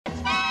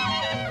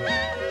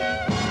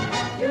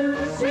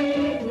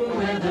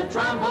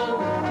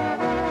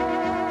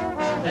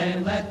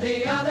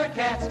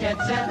get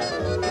set.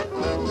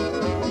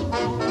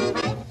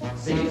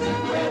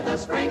 Seasoned with a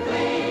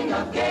sprinkling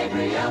of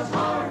Gabriel's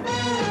horn,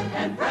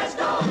 and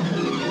presto,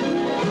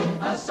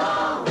 a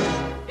song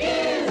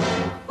is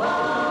born.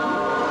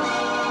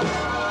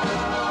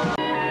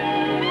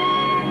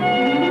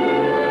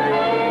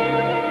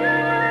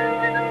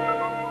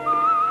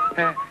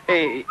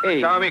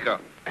 Ehi. Ciao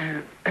amico.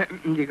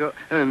 Dico,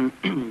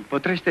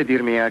 potreste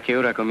dirmi a che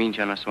ora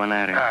cominciano a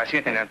suonare? Ah,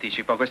 siete in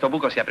anticipo. Questo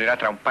buco si aprirà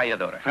tra un paio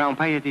d'ore. Fra un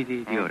paio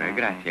di ore,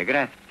 grazie.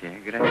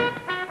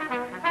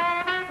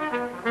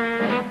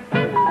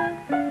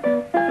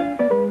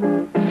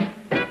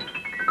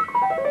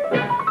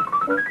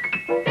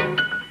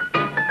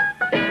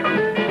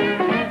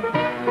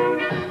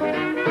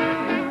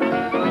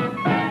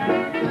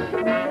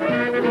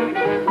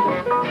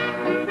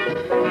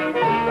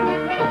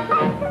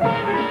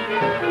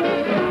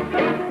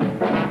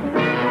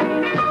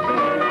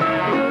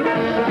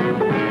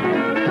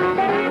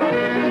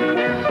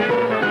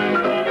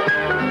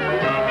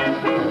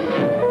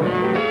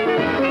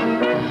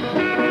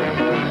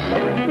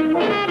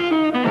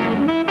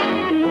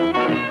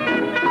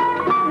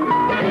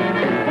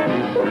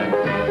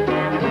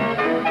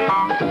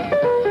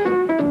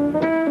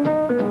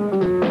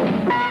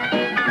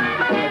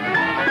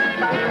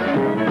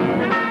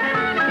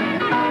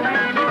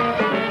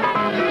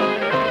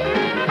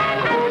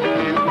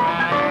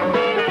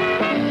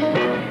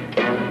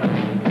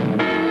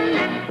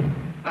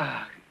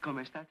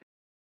 Come state?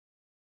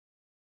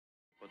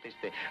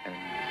 Poteste...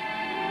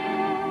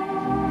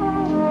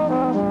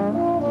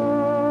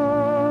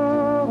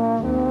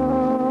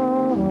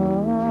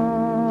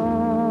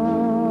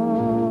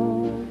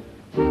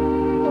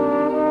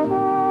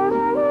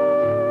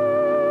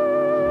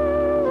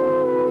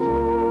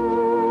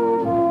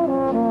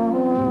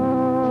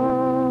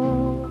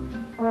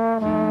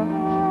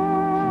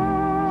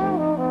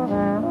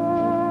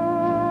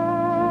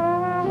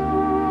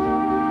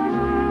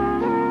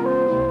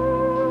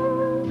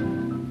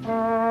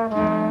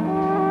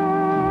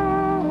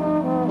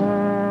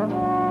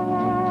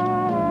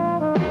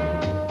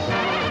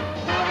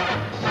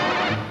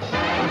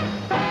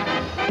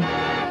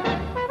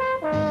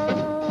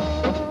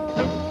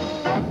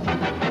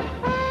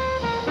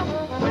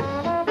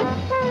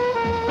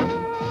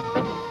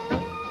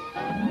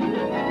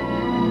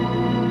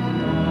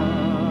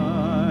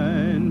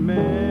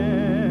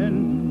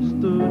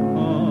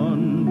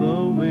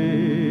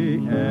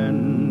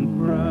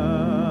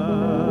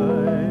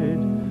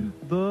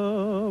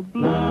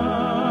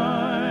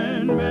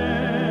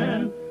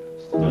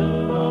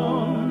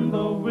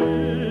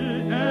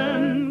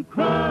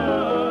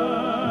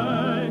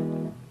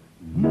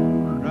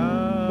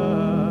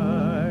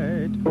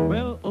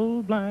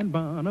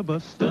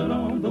 Barnabas stood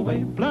on the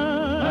way.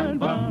 Blind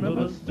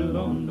Barnabas stood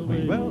on the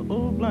way. Well,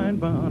 oh,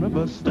 blind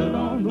Barnabas stood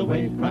on the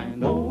way,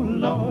 crying, oh,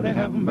 Lord,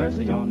 have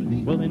mercy on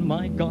me. Well, in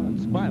my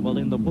God's Bible,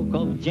 in the book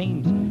of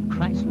James,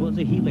 Christ was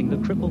a healing the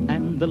crippled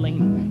and the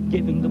lame,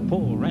 giving the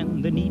poor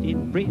and the needy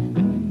bread,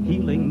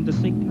 healing the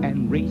sick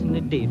and raising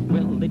the dead.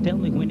 Well, they tell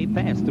me when he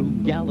passed through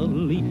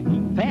Galilee,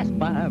 he passed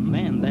by a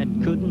man that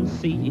couldn't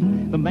see.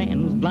 The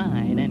man was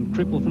blind and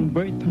crippled from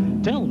birth.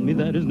 Tell me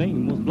that his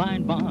name was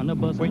Blind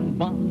Barnabas. When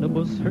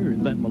Barnabas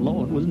heard that my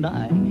Lord was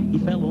nigh, he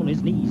fell on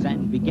his knees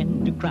and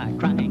began to cry,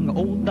 crying,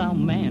 "O thou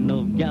man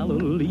of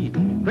Galilee,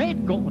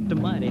 great God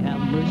Almighty, have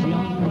mercy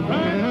on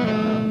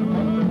me."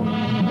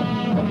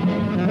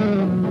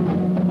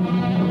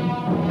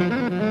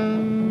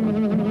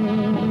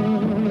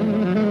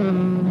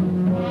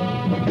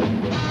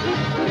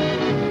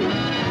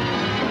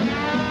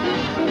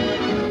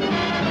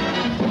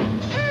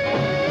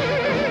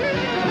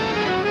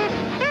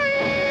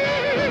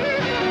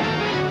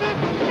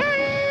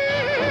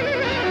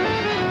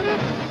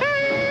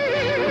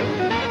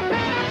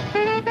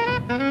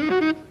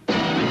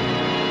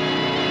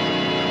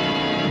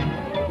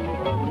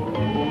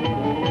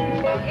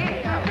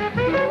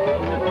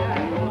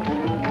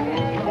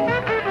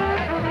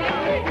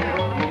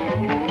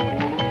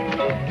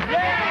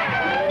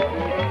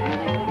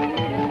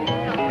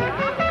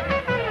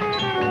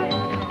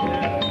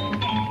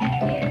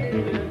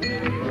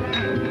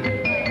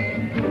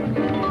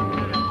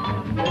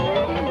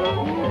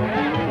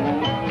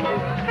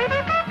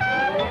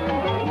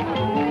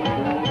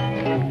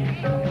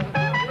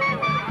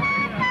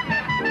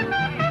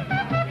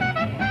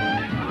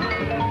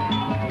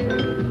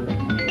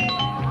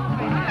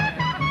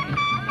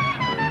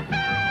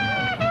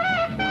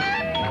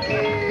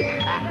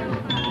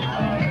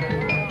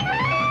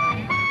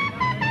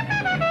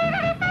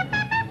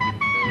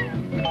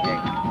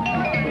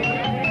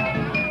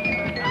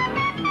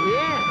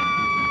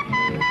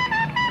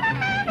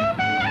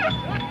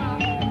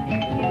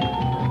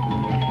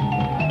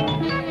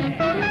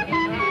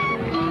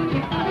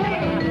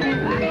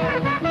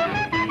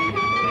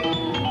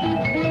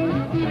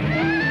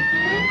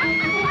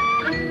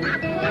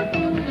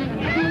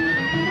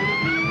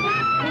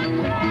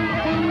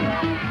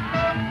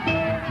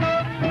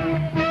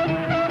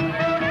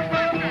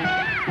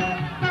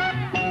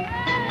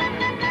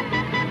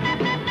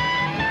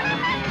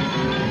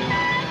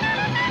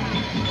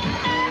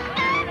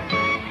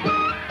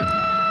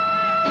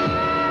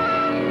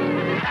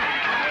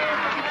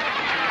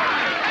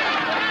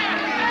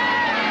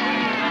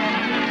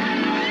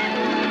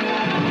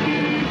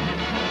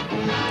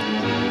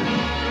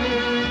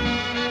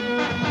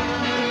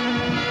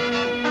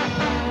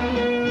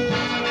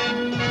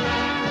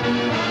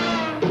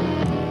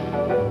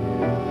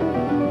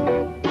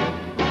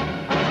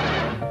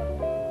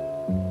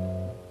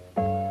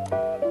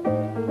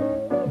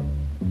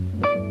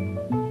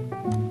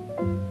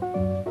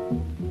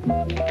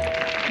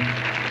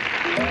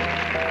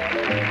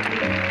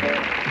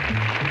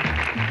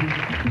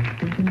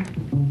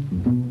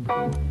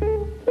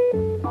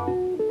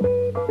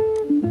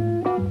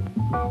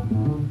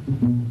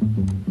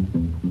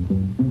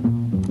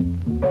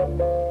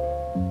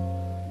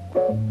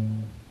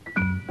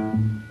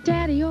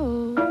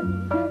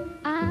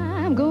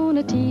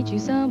 gonna teach you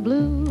some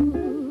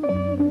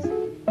blues.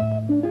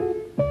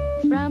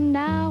 From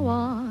now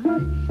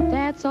on,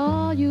 that's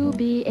all you'll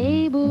be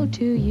able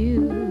to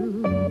use.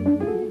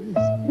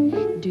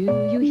 Do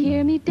you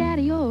hear me,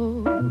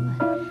 Daddy-O?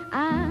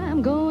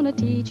 I'm gonna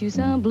teach you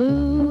some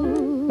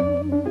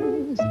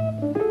blues.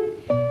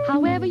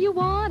 However you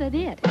wanted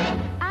it,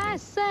 I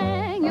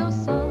sang your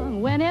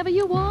song. Whenever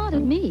you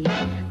wanted me,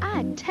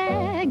 I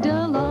tagged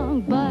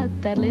along.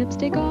 But that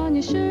lipstick on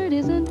your shirt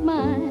isn't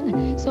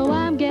mine, so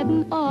I'm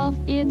getting off.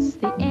 It's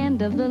the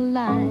end of the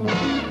line.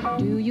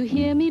 Do you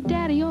hear me,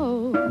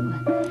 Daddy-O?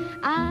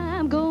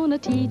 I'm gonna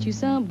teach you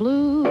some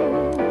blues.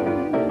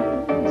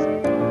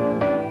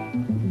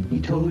 He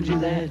told you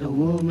that a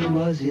woman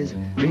was his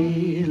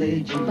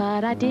religion,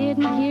 but I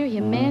didn't hear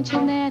him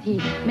mention that he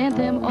meant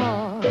them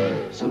all.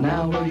 So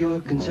now where you're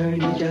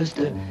concerned, you're just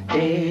a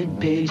dead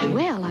pigeon.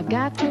 Well, I've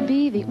got to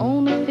be the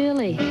only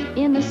filly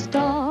in the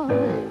stall.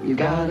 You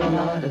got a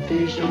lot of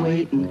fish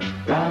waiting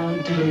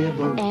round to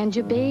nibble, and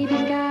your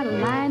baby's got a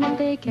line that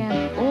they can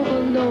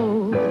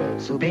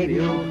overload. So baby,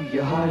 oh,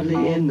 you're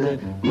hardly in the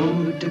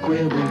mood to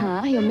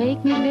quibble. He'll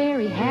make me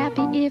very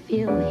happy if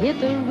he'll hit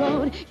the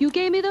road. You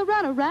gave me the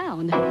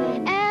runaround,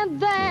 and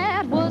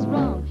that was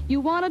wrong. You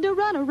wanted to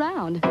run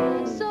around,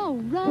 so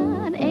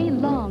run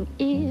along.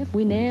 If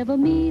we never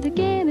meet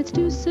again, it's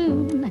too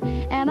soon,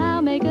 and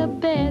I'll make a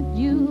bet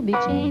you'll be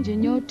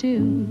changing your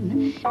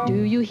tune.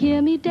 Do you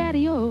hear me,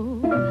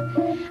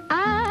 Daddy-O?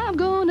 I'm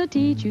gonna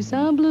teach you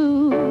some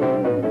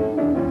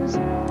blues.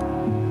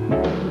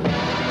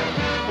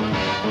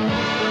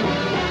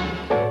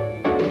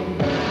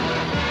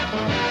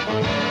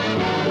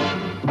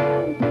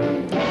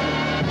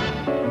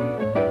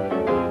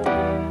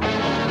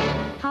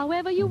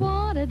 However you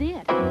wanted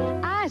it,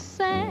 I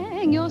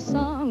sang your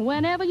song.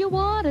 Whenever you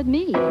wanted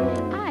me,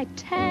 I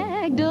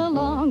tagged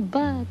along.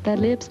 But that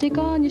lipstick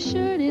on your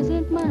shirt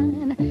isn't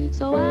mine,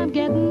 so I'm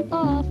getting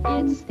off.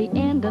 It's the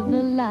end of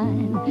the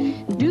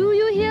line. Do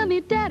you hear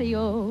me,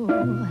 Daddy-O?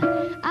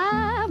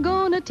 I'm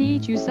gonna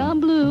teach you some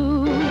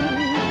blues.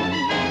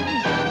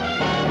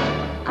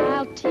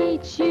 I'll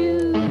teach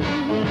you.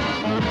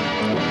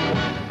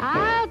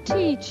 I'll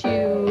teach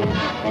you.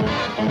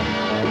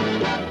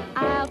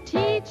 I'll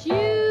teach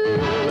you.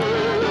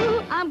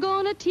 I'm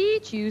gonna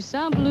teach you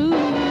some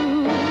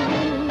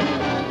blues.